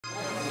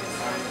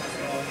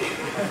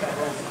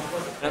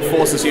It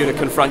forces you to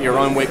confront your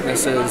own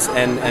weaknesses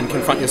and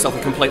confront yourself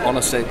with complete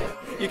honesty.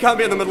 You can't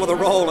be in the middle of the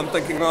roll and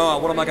thinking, oh,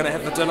 what am I going to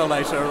have for dinner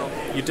later?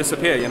 You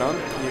disappear, you know?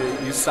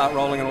 You start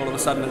rolling and all of a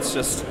sudden it's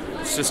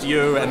just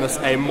you and this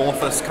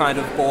amorphous kind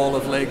of ball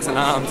of legs and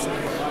arms.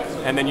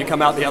 And then you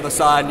come out the other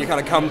side and you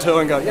kind of come to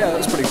and go, yeah,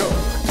 that's pretty cool.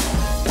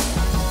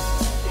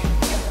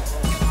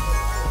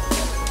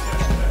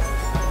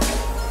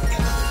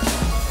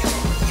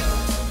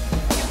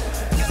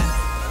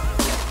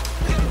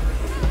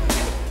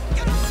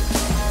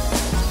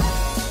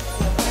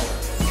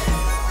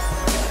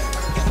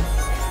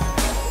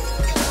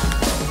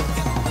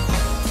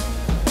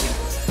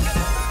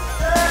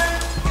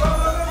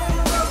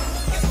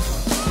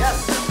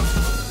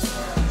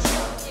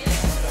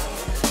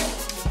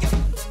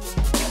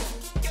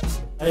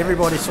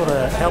 Everybody sort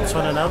of helps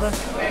one another,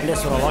 and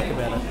that's what I like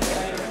about it.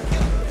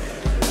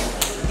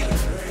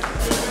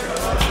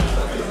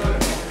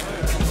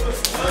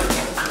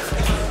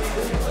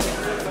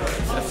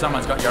 If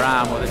someone's got your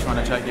arm or they're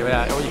trying to choke you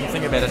out, all you can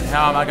think about is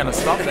how am I going to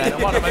stop that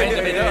and what am I meant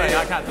to be doing?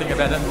 I can't think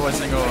about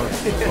invoicing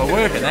or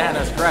work in that,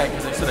 and it's great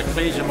because it sort of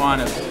clears your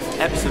mind of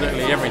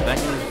absolutely everything.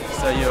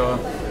 So you're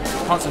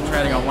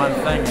concentrating on one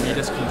thing and you're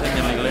just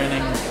continually